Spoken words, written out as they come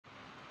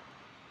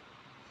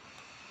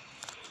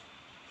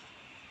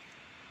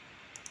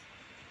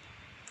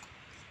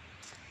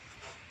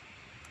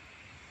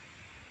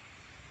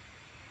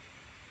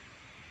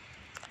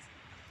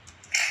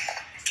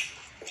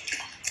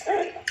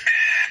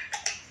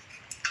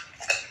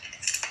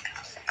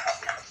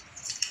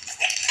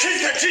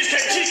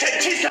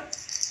cheesecake.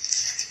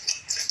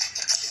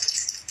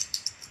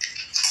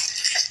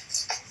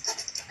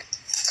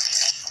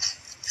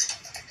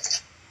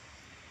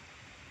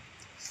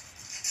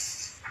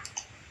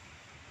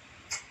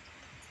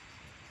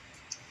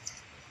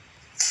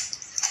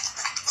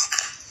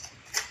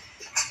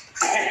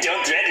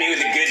 Don't threaten me with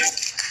a good...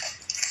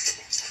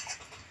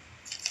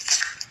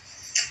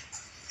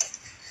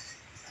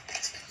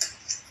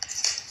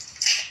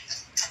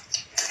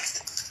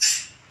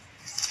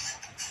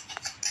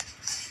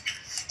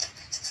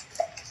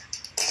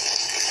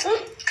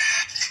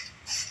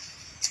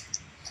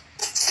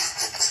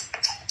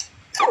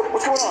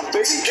 What's going on,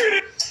 baby? Get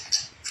it!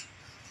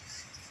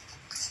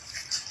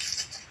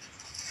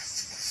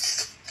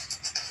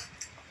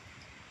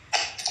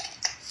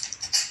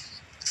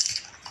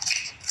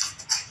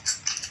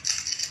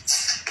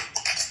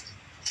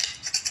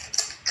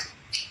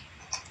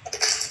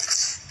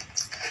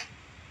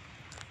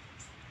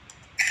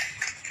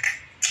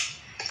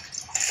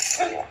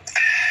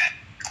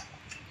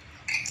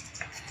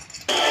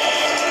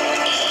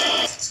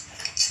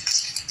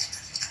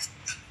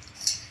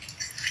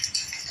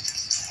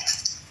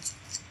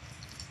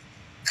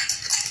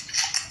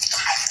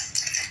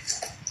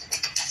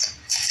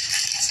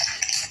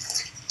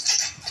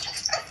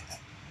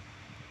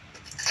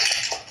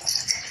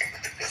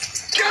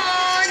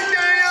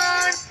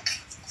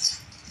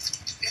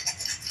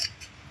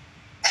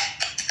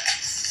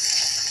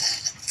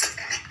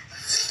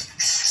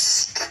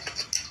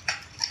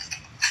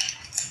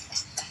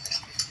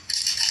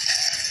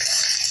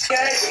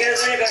 Guys, you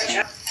guys learn about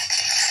China.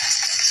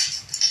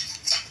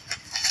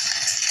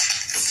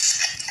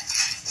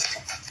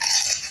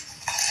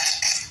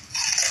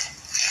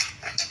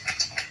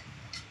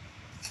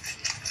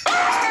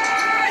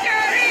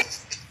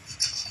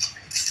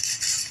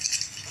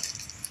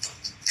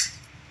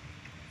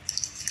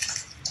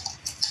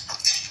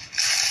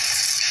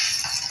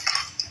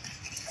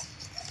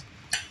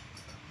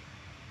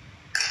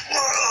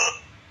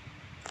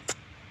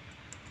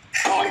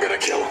 I'm gonna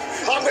kill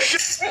him. I'm the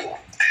shit.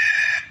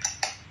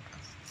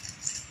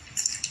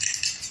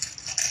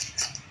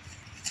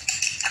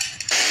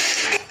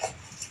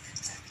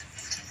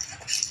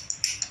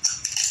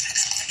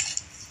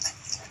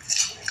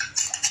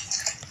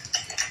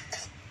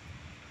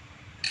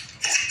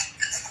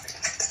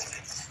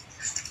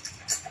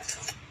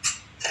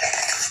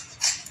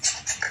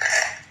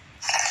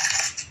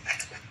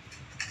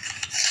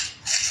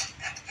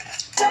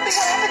 Something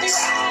happened to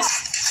you.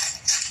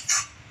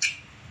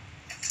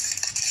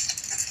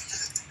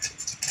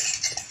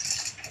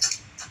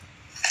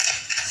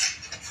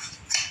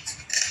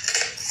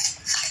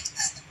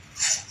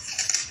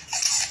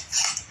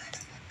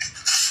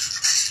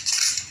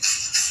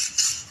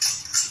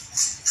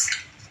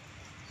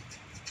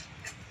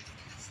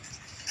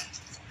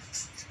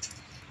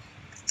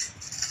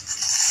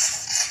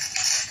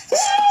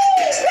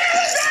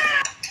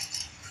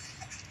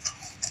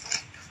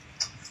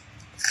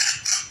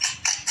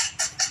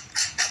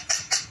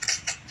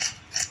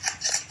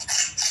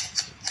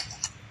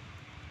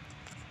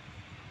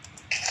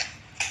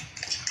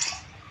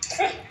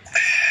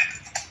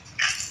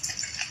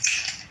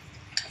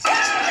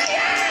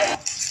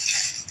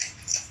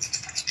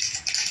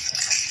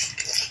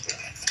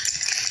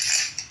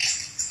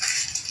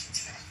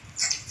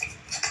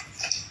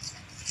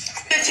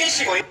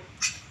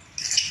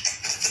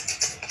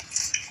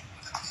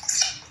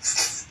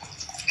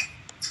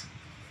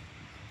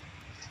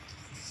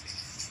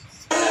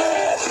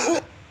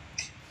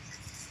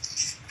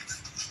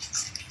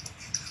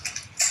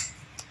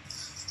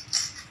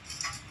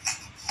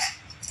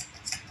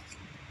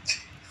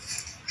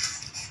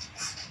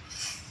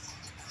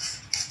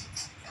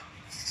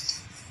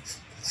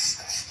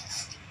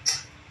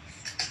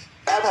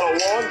 I've had a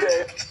long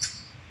day.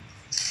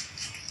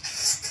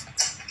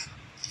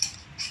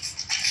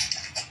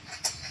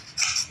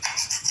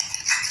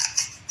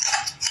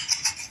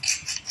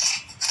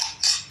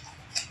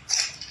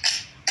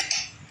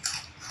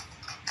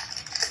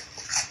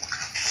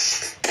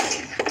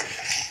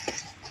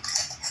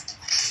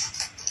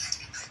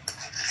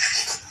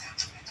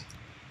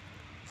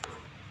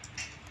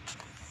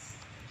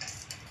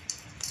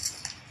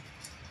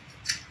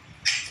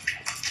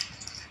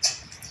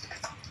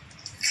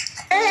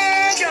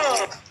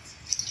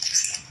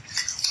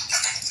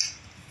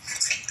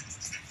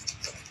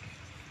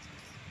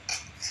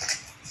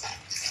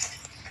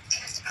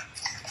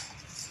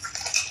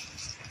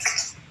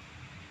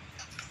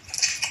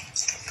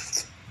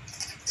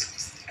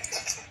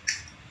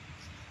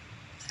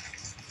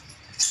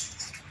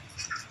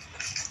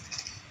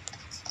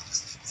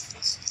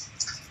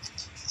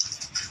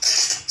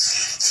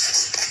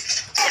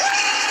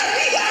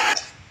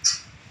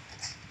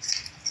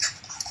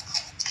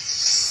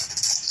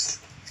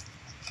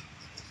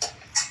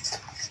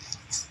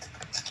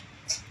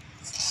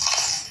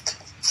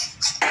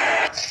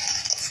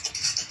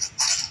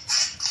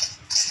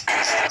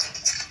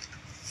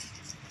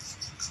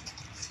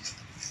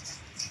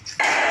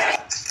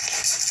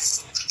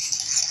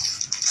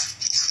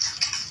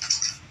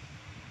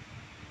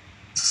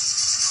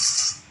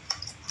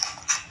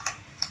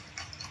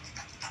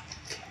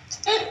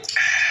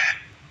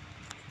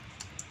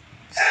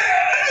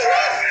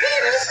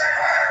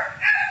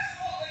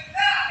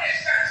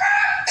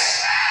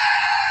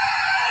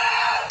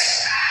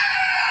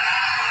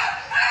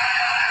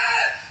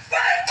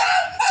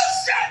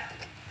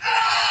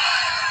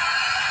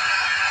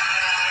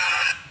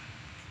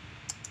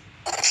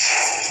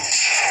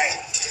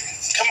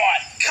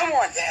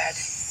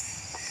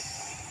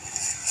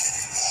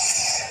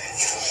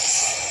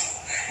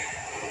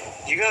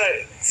 You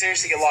gotta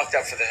seriously get locked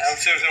up for this. I'm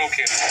seriously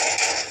okay.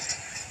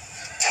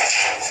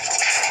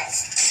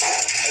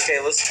 Okay,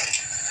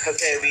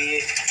 okay,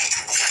 we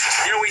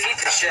need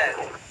the shed.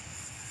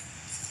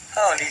 I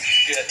don't need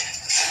shit.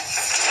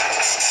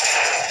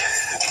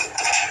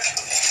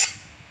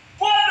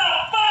 What the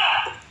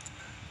fuck?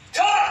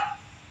 Talk!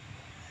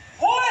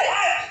 What?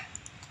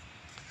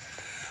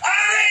 I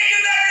read you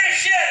better than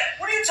shit!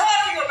 What are you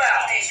talking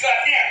about? He's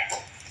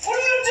goddamn. What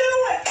are you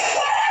doing?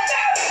 What are you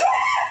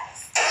doing?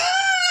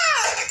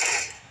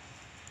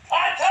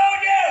 I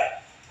told you!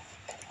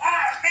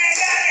 Ah, man,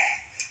 got it!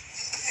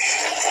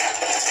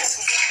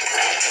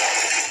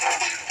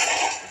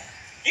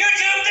 You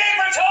too big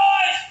for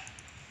toys!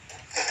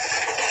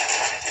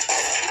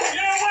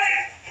 You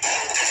wait!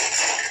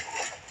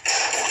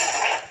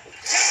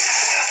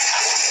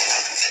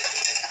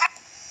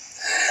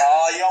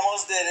 Oh, you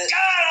almost did it.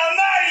 God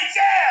almighty,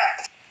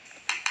 yeah!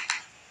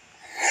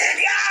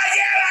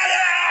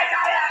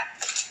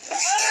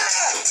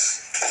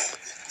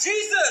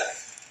 Jesus!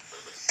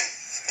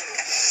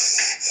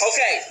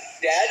 Okay,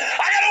 Dad.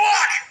 I gotta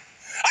walk!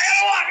 Okay,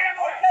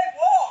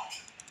 walk.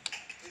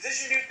 Is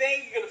this your new thing?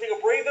 You gonna take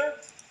a breather?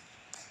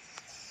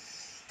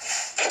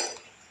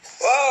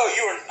 Whoa,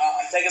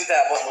 I'm taking the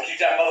tablet. What you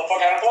that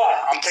motherfucker out of block?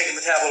 I'm taking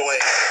the tablet away.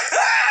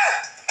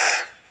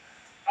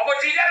 How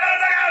much you that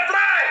motherfucker out of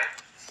block?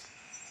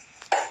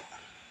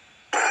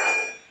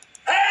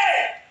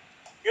 Hey!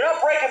 You're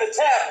not breaking the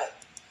tablet.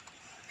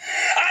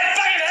 I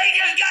fucking hate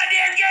this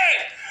goddamn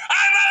game!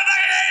 I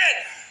motherfucking hate it!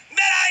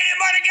 Then I hate it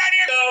more than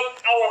goddamn. No,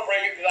 I won't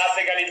break it because I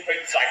think I need to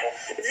break the cycle.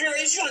 If you're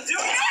really gonna do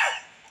it,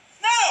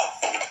 no!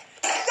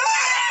 No!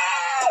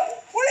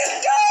 What are you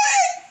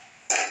doing?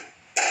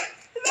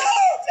 No,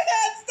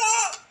 Dad,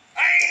 stop! I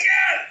ain't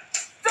done!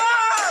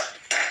 Stop!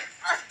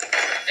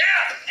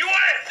 Yeah, you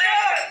want it?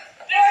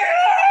 Yeah!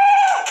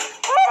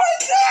 Oh my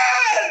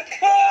God!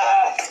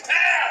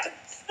 Yeah!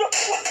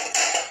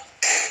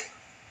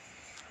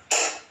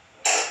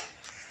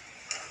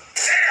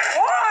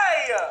 Why?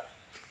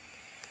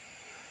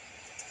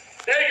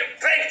 There's your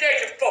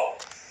PlayStation 4.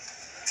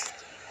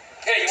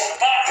 Hey, you want the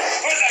box?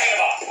 Put that in the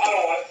box. I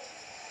don't want it.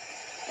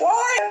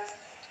 Why?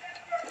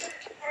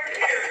 Right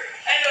here.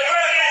 And the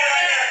burger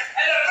right here.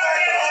 And the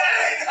burger right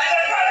here. And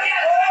the burger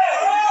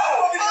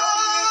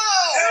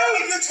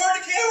Dude, you turned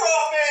the camera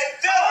off, man.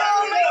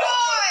 Oh my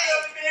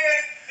God!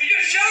 You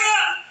just shut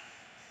up.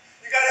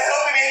 You gotta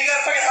help me, man. You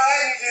gotta fucking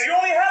hide me, dude. You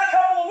only had a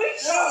couple of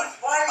weeks. Dude,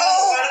 why are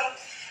you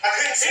I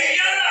couldn't see Hey,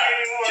 you shut up.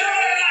 anymore. Shut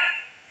up.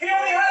 He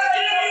only had a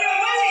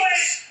couple of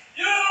weeks.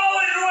 You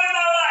always ruin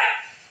my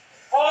life.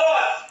 Hold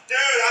on. Dude,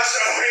 I'm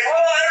sorry.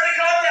 Hold on, everybody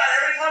calm down.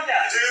 Everybody calm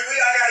down. Dude,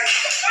 I gotta...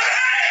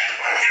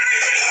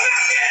 Everything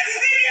about this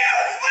is you.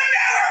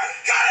 Whatever.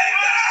 Cut it.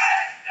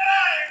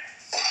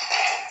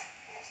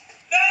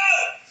 No.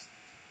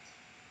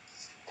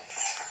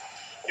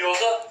 You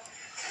what's up?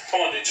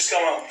 Come on, dude. Just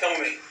come with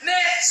me.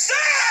 Nick,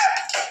 stop.